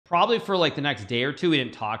probably for like the next day or two we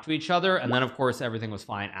didn't talk to each other, and then of course everything was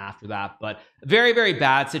fine after that. But very, very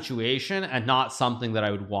bad situation, and not something that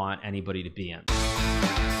I would want anybody to be in.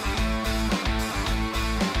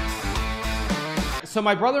 So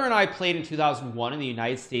my brother and I played in 2001 in the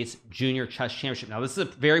United States Junior Chess Championship. Now this is a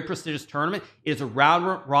very prestigious tournament. It is a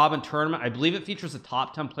round robin tournament. I believe it features the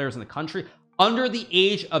top 10 players in the country under the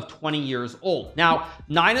age of 20 years old. Now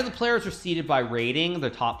 9 of the players are seeded by rating, the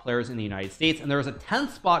top players in the United States, and there is a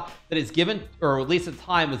 10th spot that is given, or at least at the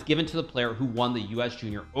time was given, to the player who won the US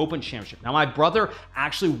Junior Open Championship. Now my brother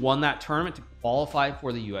actually won that tournament to qualify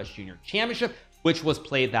for the US Junior Championship, which was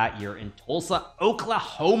played that year in Tulsa,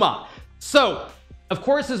 Oklahoma. So of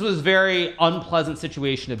course, this was a very unpleasant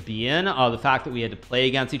situation to be in. The fact that we had to play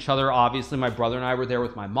against each other. Obviously, my brother and I were there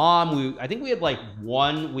with my mom. I think we had like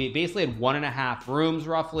we basically had 1.5 rooms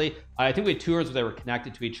roughly. I think we had 2 rooms where they were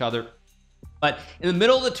connected to each other. But in the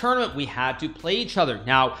middle of the tournament, we had to play each other.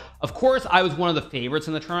 Now, of course, I was one of the favorites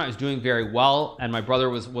in the tournament. I was doing very well, and my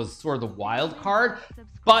brother was sort of the wild card.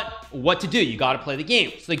 But what to do? You got to play the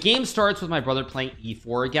game. So the game starts with my brother playing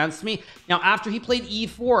e4 against me. Now, after he played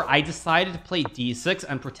e4, I decided to play d6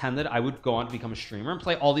 and pretend that I would go on to become a streamer and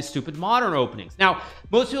play all these stupid modern openings. Now,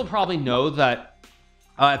 most people probably know that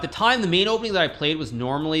at the time, the main opening that I played was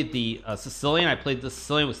normally the Sicilian. I played the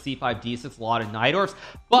Sicilian with c5, d6, a lot of Najdorfs.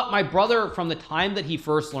 But my brother, from the time that he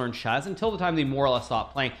first learned chess until the time they more or less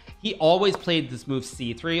stopped playing, he always played this move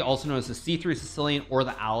c3, also known as the c3 Sicilian or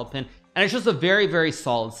the Alapin. And it's just a very, very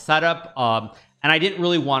solid setup. And I didn't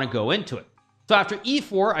really want to go into it. So after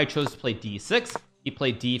e4, I chose to play d6. He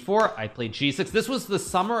played d4. I played g6. This was the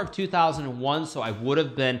summer of 2001, so I would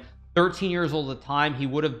have been 13 years old at the time. He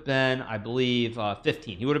would have been, I believe,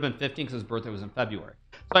 15. He would have been 15 because his birthday was in February.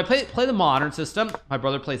 So I play the modern system. My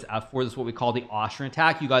brother plays f4. This is what we call the Austrian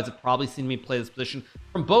attack. You guys have probably seen me play this position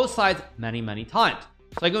from both sides many, many times.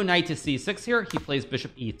 So I go knight to c6 here. He plays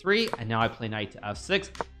bishop e3, and now I play knight to f6.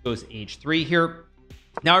 Goes h3 here.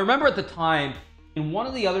 Now I remember at the time, in one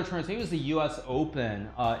of the other tournaments, maybe it was the US Open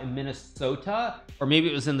in Minnesota, or maybe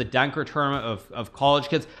it was in the Denker tournament of college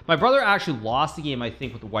kids, my brother actually lost the game, I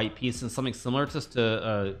think, with the white piece, and something similar to this, to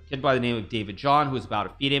a kid by the name of David John, who was about a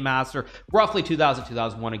FIDE master, roughly 2000,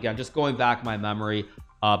 2001, again, just going back my memory.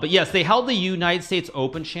 But yes, they held the United States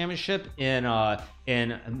Open Championship in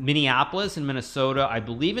Minneapolis in Minnesota, I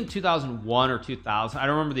believe in 2001 or 2000. I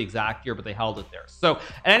don't remember the exact year, but they held it there. So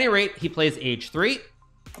at any rate, he plays h3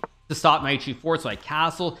 to stop knight g4. So I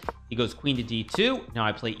castle. He goes queen to d2. Now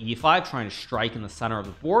I play e5, trying to strike in the center of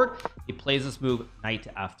the board. He plays this move knight to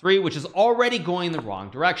f3, which is already going the wrong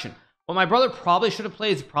direction. What my brother probably should have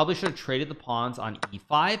played is he probably should have traded the pawns on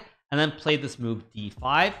e5 and then played this move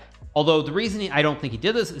d5. Although the reason I don't think he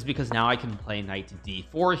did this is because now I can play knight to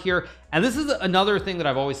d4 here. And this is another thing that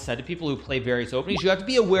I've always said to people who play various openings. You have to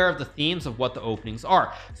be aware of the themes of what the openings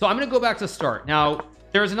are. So I'm going to go back to start. Now,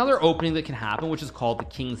 there's another opening that can happen, which is called the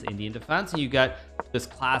King's Indian Defense. And you get this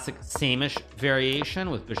classic same-ish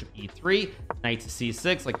variation with bishop e3, knight to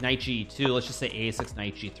c6, like knight ge2, let's just say a6,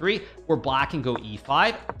 knight g3, where black can go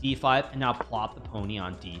e5, d5, and now plop the pony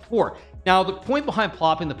on d4. Now, the point behind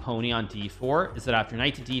plopping the pony on d4 is that after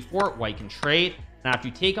knight to d4, white can trade. And after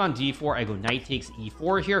you take on d4, I go knight takes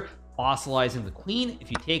e4 here, fossilizing the queen. If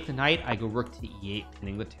you take the knight, I go rook to e8,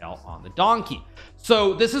 pinning the tail on the donkey.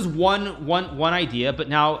 So this is one idea. But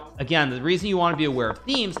now, again, the reason you want to be aware of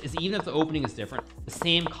themes is even if the opening is different, the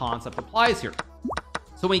same concept applies here.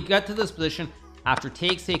 So when we get to this position, after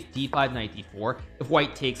takes d5, knight d4, if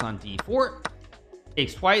white takes on d4,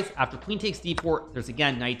 takes twice. After queen takes d4, there's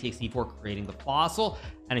again knight takes d4, creating the fossil.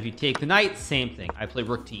 And if you take the knight, same thing. I play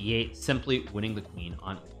rook to e8, simply winning the queen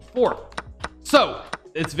on e4. So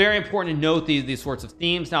it's very important to note these sorts of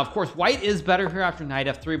themes. Now, of course, white is better here after knight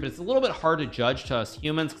f3, but it's a little bit hard to judge to us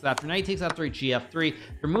humans, because after knight takes f3, gf3, there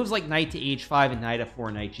are moves like knight to h5 and knight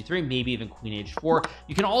f4, knight g3, maybe even queen h4.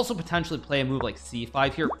 You can also potentially play a move like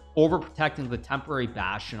c5 here, overprotecting the temporary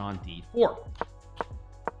bastion on d4.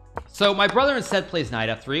 So my brother instead plays knight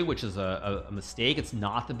f3, which is a mistake. It's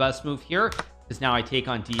not the best move here, because now I take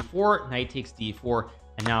on d4, knight takes d4,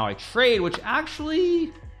 and now I trade, which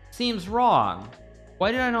actually seems wrong.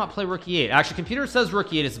 Why did I not play rook e8? Actually, computer says rook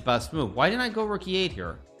e8 is the best move. Why didn't I go rook e8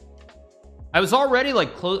 here? I was already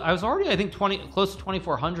like close. I was already, I think, close to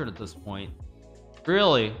 2400 at this point.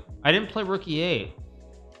 Really, I didn't play rook e8.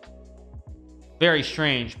 Very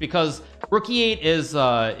strange, because rook e8 is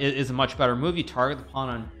a much better move. You target the pawn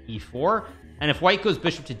on e4, And if white goes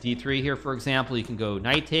bishop to d3 here, for example, you can go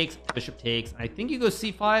knight takes, bishop takes. I think you go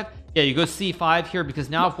c5. Yeah, you go c5 here, because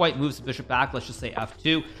now if white moves the bishop back, let's just say f2,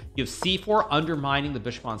 you have c4 undermining the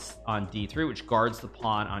bishop on d3, which guards the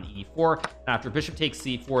pawn on e4. And after bishop takes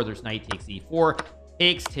c4, there's knight takes e4,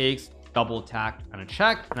 takes, double attack and a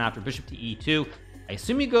check. And after bishop to e2, I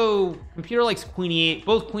assume you go, computer likes queen e8.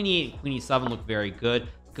 Both queen e8 and queen e7 look very good,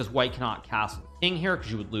 because white cannot castle the king here,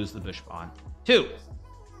 because you would lose the bishop on 2.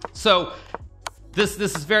 So this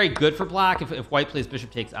is very good for black if white plays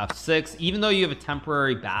bishop takes f6. Even though you have a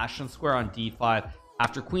temporary bastion square on d5,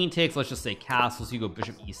 after queen takes, let's just say castles, you go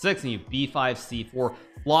bishop e6 and you b5 c4.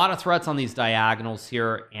 A lot of threats on these diagonals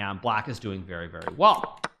here, and black is doing very, very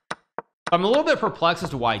well. I'm a little bit perplexed as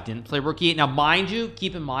to why I didn't play rook e8. Now, mind you,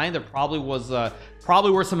 keep in mind there probably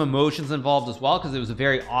were some emotions involved as well, because it was a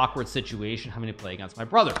very awkward situation having to play against my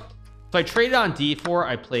brother. So I traded on d4.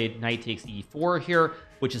 I played knight takes e4 here,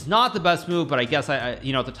 which is not the best move, but I guess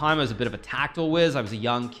you know, at the time I was a bit of a tactile whiz. I was a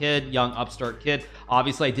young upstart kid.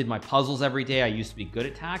 Obviously, I did my puzzles every day. I used to be good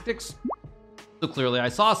at tactics, so clearly I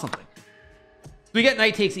saw something. So we get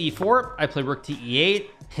knight takes e4. I play rook to e8,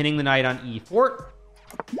 pinning the knight on e4.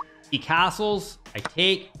 He castles, I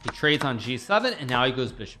take, he trades on g7, and now he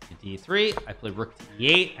goes bishop to d3. I play rook to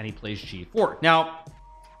e8, and he plays g4. Now,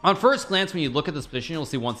 on first glance, when you look at this position, you'll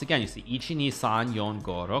see once again, you see ichi ni san yon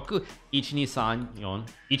go roku, ichi ni san yon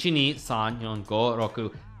go roku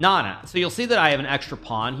nana. So you'll see that I have an extra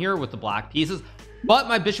pawn here with the black pieces, but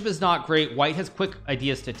my bishop is not great. White has quick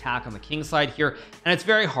ideas to attack on the king side here, and it's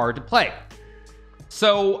very hard to play.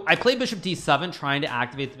 So I play bishop d7, trying to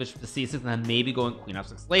activate the bishop to c6, and then maybe going queen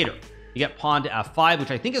f6 later. You get pawn to f5,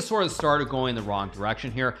 which I think is sort of the start of going the wrong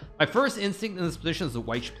direction here. My first instinct in this position is that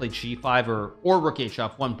white should play g5 or rook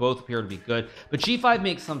hf1. Both appear to be good, but g5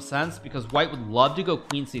 makes some sense because white would love to go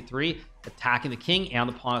queen c3, attacking the king and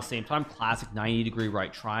the pawn at the same time. Classic 90-degree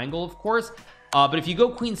right triangle, of course. But if you go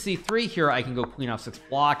queen c3 here, I can go queen f6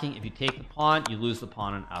 blocking. If you take the pawn, you lose the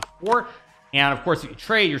pawn on f4. And of course, if you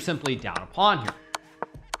trade, you're simply down a pawn here.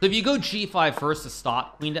 So if you go g5 first to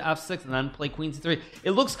stop queen to f6 and then play queen c3,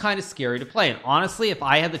 it looks kind of scary to play. And honestly, if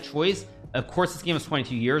I had the choice, of course this game was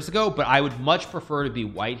 22 years ago, but I would much prefer to be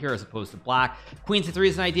white here as opposed to black. Queen c3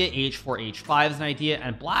 is an idea, h4, h5 is an idea,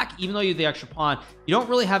 and black, even though you have the extra pawn, you don't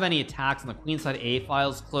really have any attacks on the queen side. A file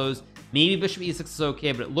is closed. Maybe bishop e6 is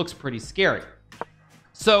okay, but it looks pretty scary.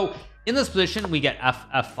 So in this position, we get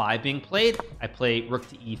f5 being played. I play rook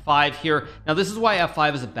to e5 here. Now, this is why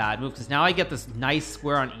f5 is a bad move, because now I get this nice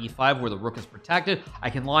square on e5 where the rook is protected. I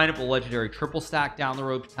can line up a legendary triple stack down the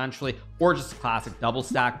road potentially, or just a classic double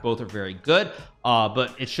stack. Both are very good,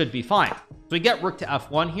 but it should be fine. So we get rook to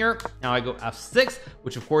f1 here. Now I go f6,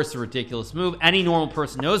 which of course is a ridiculous move. Any normal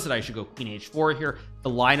person knows that I should go queen h4 here to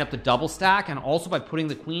line up the double stack, and also by putting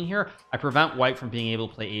the queen here, I prevent white from being able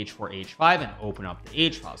to play h4, h5 and open up the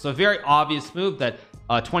h file. So a very obvious move that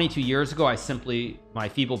 22 years ago, my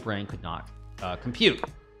feeble brain could not compute.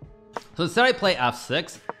 So instead I play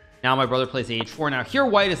f6. Now my brother plays h4. Now here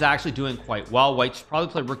white is actually doing quite well. White should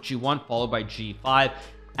probably play rook g1 followed by g5.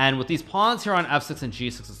 And with these pawns here on f6 and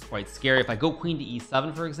g6, it's quite scary. If I go queen to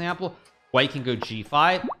e7, for example, white can go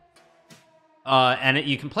g5. And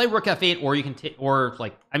you can play rook f8, or you can take, if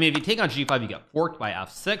you take on g5, you get forked by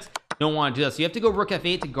f6. You don't want to do that. So you have to go rook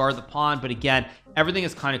f8 to guard the pawn. But again, everything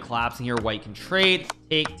is kind of collapsing here. White can trade,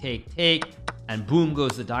 take, and boom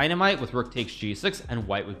goes the dynamite with rook takes g6, and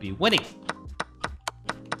white would be winning.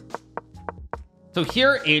 So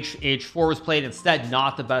here, h4 was played instead.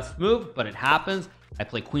 Not the best move, but it happens. I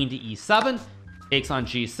play queen to e7, takes on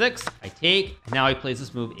g6, I take, and now he plays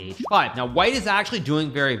this move h5. Now white is actually doing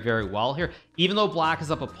very, very well here. Even though black is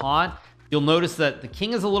up a pawn, you'll notice that the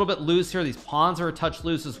king is a little bit loose here. These pawns are a touch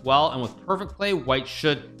loose as well, and with perfect play, white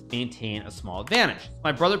should maintain a small advantage.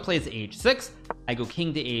 My brother plays h6, I go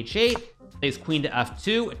king to h8, plays queen to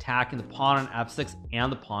f2, attacking the pawn on f6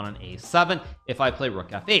 and the pawn on a7 if I play rook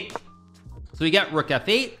f8. So we get rook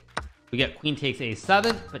f8, we get queen takes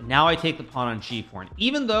a7, but now I take the pawn on g4. And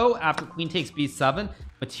even though after queen takes b7,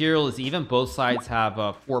 material is even, both sides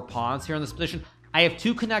have 4 pawns here in this position, I have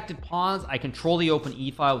 2 connected pawns. I control the open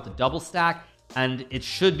e file with the double stack, and it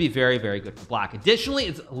should be very, very good for black. Additionally,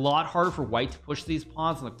 it's a lot harder for white to push these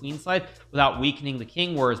pawns on the queen side without weakening the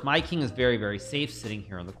king, whereas my king is very, very safe sitting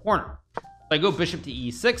here in the corner. So I go bishop to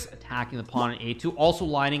e6, attacking the pawn on a2, also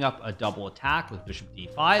lining up a double attack with bishop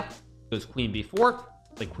d5, goes queen b4,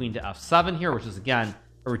 play queen to f7 here, which is again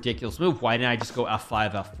a ridiculous move. Why didn't I just go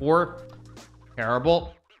f5, f4?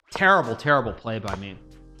 Terrible play by me.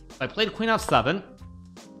 I played queen f7,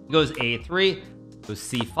 goes a3, goes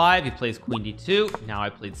c5, he plays queen d2. Now I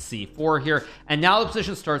played c4 here, and now the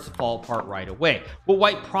position starts to fall apart right away. What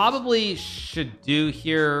white probably should do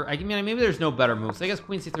here, I mean, maybe there's no better moves. I guess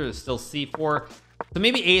queen c3 is still c4, so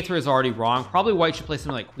maybe a3 is already wrong. Probably white should play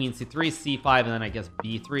something like queen c3, c5, and then I guess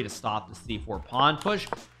b3 to stop the c4 pawn push.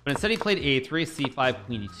 But instead he played a3, c5,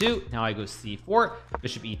 queen d2. Now I go c4,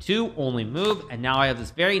 bishop e2, only move, and now I have this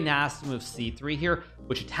very nasty move c3 here,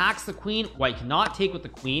 which attacks the queen. White cannot take with the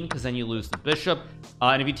queen because then you lose the bishop,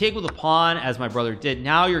 and if you take with the pawn, as my brother did,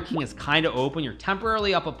 now your king is kind of open. You're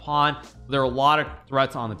temporarily up a pawn. There are a lot of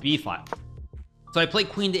threats on the b file. So I play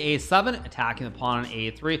queen to a7, attacking the pawn on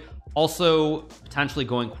a3, also potentially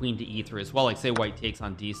going queen to e3 as well. Like say white takes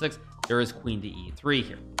on d6, there is queen to e3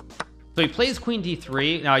 here. So he plays queen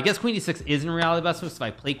d3. Now I guess queen d6 is in reality the best move. So if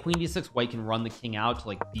I play queen d6, white can run the king out to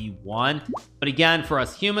like b1. But again, for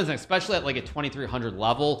us humans, and especially at like a 2300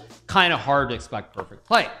 level, kind of hard to expect perfect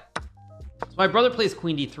play. So my brother plays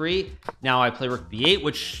queen d3. Now I play rook b8,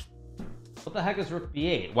 which, what the heck is rook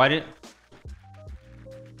b8? Why didn't,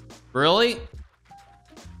 really?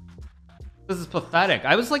 This is pathetic.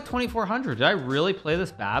 I was like 2400. Did I really play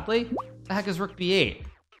this badly? What the heck is rook b8?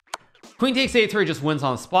 Queen takes a3 just wins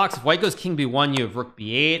on the spot. If white goes king b1, you have rook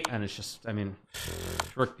b8, and it's just, I mean,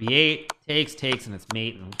 rook b8 takes, and it's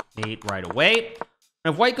mate and mate right away.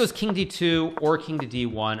 And if white goes king d2 or king to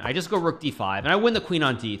d1, I just go rook d5, and I win the queen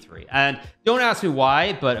on d3. And don't ask me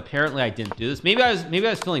why, but apparently I didn't do this. Maybe I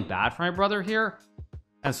was feeling bad for my brother here,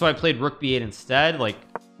 and so I played rook b8 instead. Like,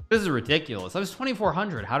 this is ridiculous. I was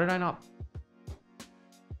 2400. How did I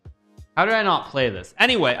not play this?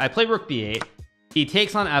 Anyway, I play rook b8. He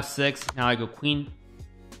takes on f6. Now I go queen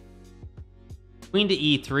to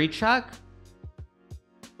e3 check.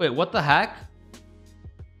 Wait, what the heck?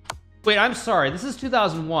 Wait, I'm sorry. This is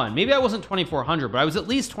 2001. Maybe I wasn't 2400, but I was at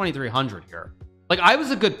least 2300 here. Like, I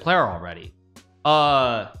was a good player already.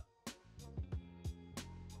 Yeah,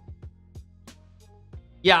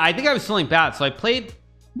 I think I was feeling bad. So I played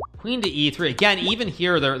queen to e3. Again, even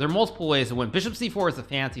here, there are multiple ways to win. Bishop c4 is a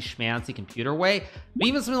fancy schmancy computer way, but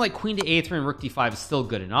even something like queen to a3 and rook d5 is still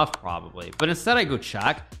good enough, probably. But instead, I go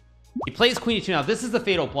check. He plays queen d2. Now, this is the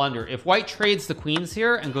fatal blunder. If white trades the queens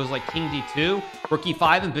here and goes like king d2, rook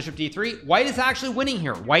e5, and bishop d3, white is actually winning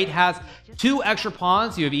here. White has 2 extra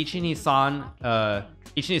pawns. You have Ichi-ni-san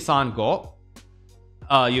go.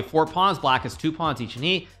 You have 4 pawns. Black has 2 pawns,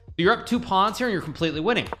 Ichi-ni. So you're up 2 pawns here, and you're completely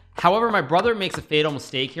winning. However, my brother makes a fatal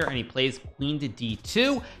mistake here, and he plays queen to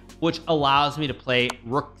d2, which allows me to play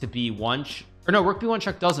rook to b1. Or no, rook b1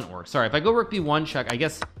 check doesn't work. Sorry, if I go rook b1 check, I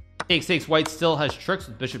guess takes. White still has tricks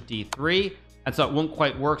with bishop d3, and so it won't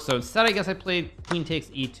quite work. So instead, I guess I played queen takes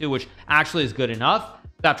e2, which actually is good enough.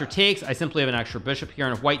 After takes, I simply have an extra bishop here,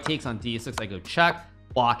 and if white takes on d6, I go check,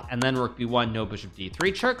 block, and then rook b1, no bishop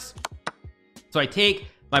d3 tricks. So I take.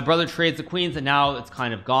 My brother trades the queens, and now it's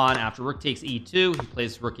kind of gone. After rook takes e2, he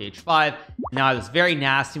plays rook h5. Now I have this very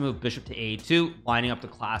nasty move, bishop to a2, lining up the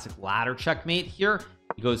classic ladder checkmate here.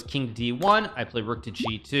 He goes king to d1. I play rook to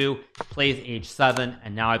g2, plays h7,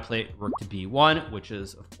 and now I play rook to b1, which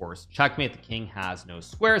is, of course, checkmate. The king has no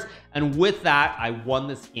squares. And with that, I won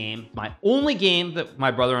this game. My only game that my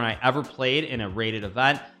brother and I ever played in a rated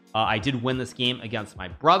event. I did win this game against my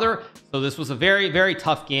brother, so this was a very, very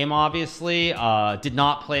tough game. Obviously, did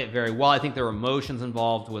not play it very well. I think there were emotions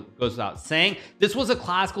involved, with goes without saying. This was a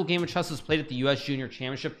classical game of chess. It was played at the U.S. Junior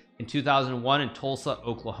Championship in 2001 in Tulsa,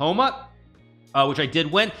 Oklahoma, which I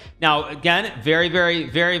did win. Now, again, very, very,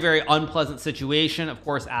 very, very unpleasant situation. Of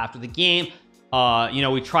course, after the game, you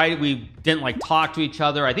know, we didn't like talk to each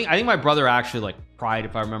other. I think my brother actually like cried,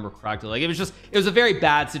 if I remember correctly. Like, it was a very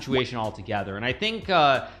bad situation altogether. And I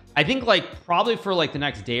think like probably for like the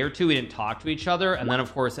next day or two, we didn't talk to each other. And then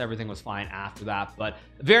of course, everything was fine after that, but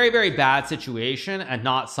very, very bad situation and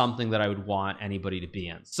not something that I would want anybody to be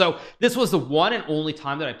in. So this was the one and only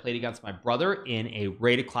time that I played against my brother in a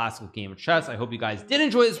rated classical game of chess. I hope you guys did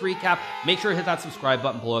enjoy this recap. Make sure to hit that subscribe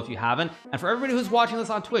button below if you haven't. And for everybody who's watching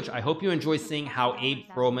this on Twitch, I hope you enjoy seeing how Abe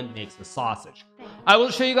Froman makes the sausage. I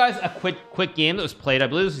will show you guys a quick game that was played. I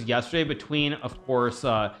believe this was yesterday between, of course,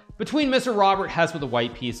 between Mr. Robert Hess with the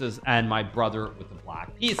white pieces and my brother with the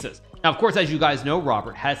black pieces. Now, of course, as you guys know,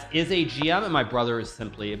 Robert Hess is a GM and my brother is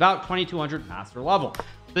simply about 2200 master level.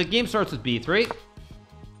 The game starts with b3.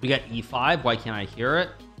 We get e5. Why can't I hear it?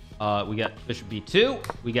 We get bishop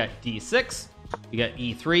b2. We get d6. We get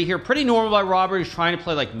e3 here. Pretty normal by Robert. He's trying to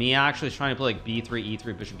play like me, actually. He's trying to play like b3,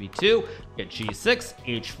 e3, bishop b2. We get g6.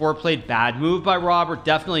 h4 played. Bad move by Robert.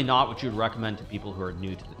 Definitely not what you'd recommend to people who are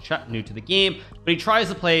new to the game. But he tries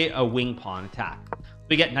to play a wing pawn attack.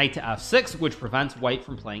 We get knight to f6, which prevents white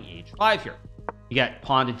from playing h5 here. You get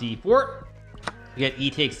pawn to d4. We get e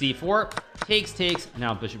takes d4, takes, and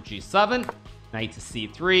now bishop g7, knight to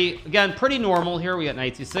c3. Again, pretty normal here. We got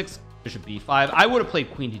knight c6, bishop b5. I would have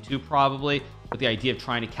played queen d2 probably with the idea of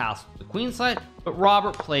trying to castle the queen side, but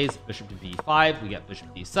Robert plays bishop to b5. We get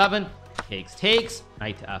bishop d7, takes,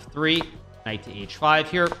 knight to f3, knight to h5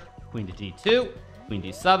 here, queen to d2, queen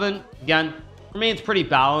d7. Again, remains pretty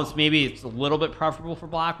balanced. Maybe it's a little bit preferable for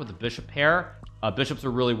black with the bishop pair. Bishops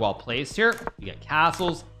are really well placed here. You get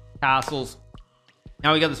castles.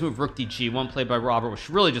 Now we got this move rook d g1 played by Robert, which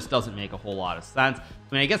really just doesn't make a whole lot of sense. I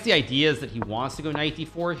mean, I guess the idea is that he wants to go knight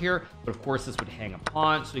d4 here, but of course this would hang a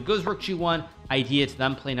pawn. So he goes rook g1, idea to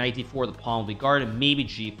then play knight d4, the pawn will be guarded, and maybe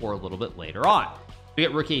g4 a little bit later on. We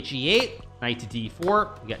get rook h8, knight to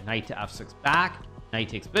d4, we get knight to f6 back, knight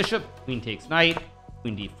takes bishop, queen takes knight,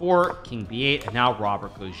 queen d4, king b8, and now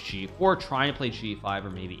Robert goes g4, trying to play g5 or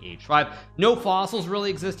maybe h5. No fossils really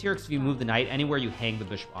exist here, because if you move the knight anywhere, you hang the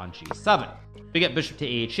bishop on g7. We get bishop to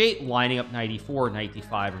h8, lining up knight e4, knight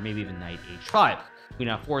d5, or maybe even knight h5. Queen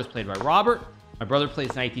f4 is played by Robert. My brother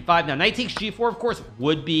plays knight d5. Now, knight takes g4, of course,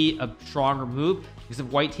 would be a stronger move, because if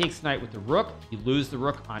white takes knight with the rook, you lose the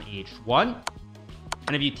rook on h1.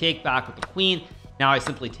 And if you take back with the queen, now I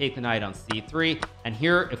simply take the knight on c3, and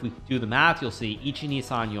here, if we do the math, you'll see ichi ni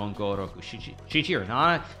san yon go roku shichi or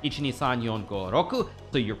nana, ichi ni san yon go roku,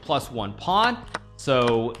 so you're +1 pawn,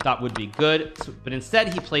 so that would be good. But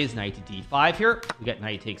instead, he plays knight to d5 here. We get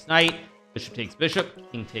knight takes knight, bishop takes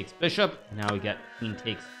bishop, king takes bishop, and now we get queen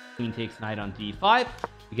takes knight on d5.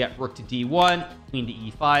 We get rook to d1, queen to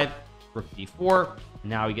e5, rook d4.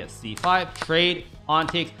 Now we get c5, trade, pawn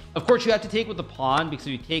takes. Of course, you have to take with the pawn, because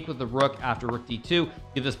if you take with the rook after rook d2,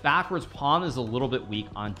 if this backwards pawn is a little bit weak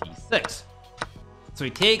on d6. So he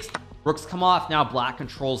takes, rooks come off. Now black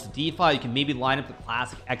controls the d5. You can maybe line up the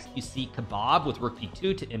classic XQC kebab with rook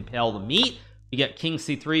d2 to impale the meat. We get king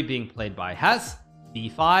c3 being played by Hess,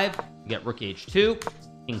 d5. We get rook h2,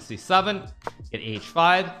 king c7, get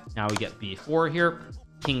h5. Now we get b4 here.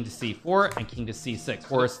 King to c4 and king to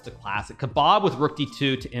c6, or it's the classic kebab with rook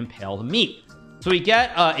d2 to impale the meat. So we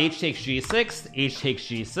get h takes g6, h takes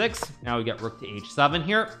g6. Now we get rook to h7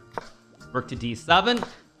 here, rook to d7,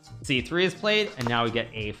 c3 is played, and now we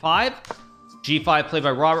get a5, g5 played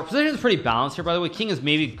by Robert. Position is pretty balanced here, by the way. King is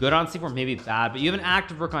maybe good on c4, maybe bad, but you have an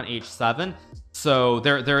active rook on h7, so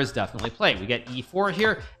there is definitely play. We get e4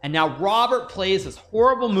 here, and now Robert plays this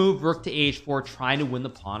horrible move, rook to h4, trying to win the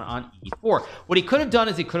pawn on e4. What he could have done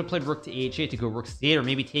is he could have played rook to h8 to go rook to c8, or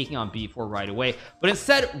maybe taking on b4 right away. But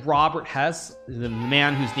instead, Robert Hess, the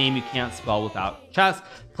man whose name you can't spell without chess,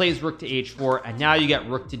 plays rook to h4, and now you get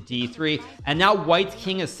rook to d3. And now white's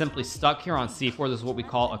king is simply stuck here on c4. This is what we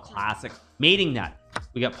call a classic mating net.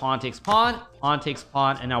 We got pawn takes pawn,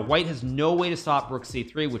 and now white has no way to stop rook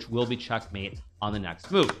c3, which will be checkmate on the next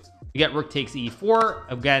move. You get rook takes e4.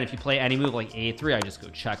 Again, if you play any move like a3, I just go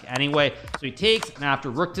check anyway. So he takes, and after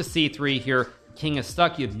rook to c3 here, king is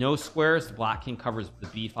stuck. You have no squares. The black king covers the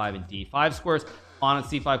b5 and d5 squares. Pawn on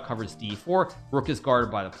c5 covers d4. Rook is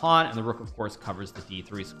guarded by the pawn, and the rook, of course, covers the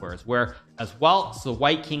d3 squares where as well. So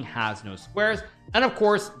white king has no squares. And of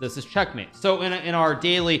course, this is checkmate. So in our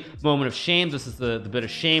daily moment of shame, this is the bit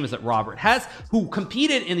of shame, is that Robert Hess, who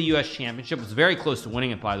competed in the US Championship, was very close to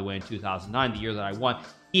winning it, by the way, in 2009, the year that I won.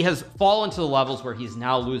 He has fallen to the levels where he's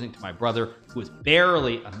now losing to my brother, who is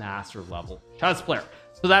barely a master level chess player.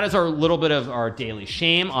 So that is our little bit of our daily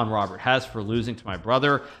shame on Robert Hess for losing to my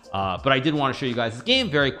brother. But I did want to show you guys this game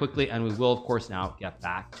very quickly, and we will, of course, now get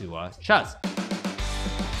back to chess.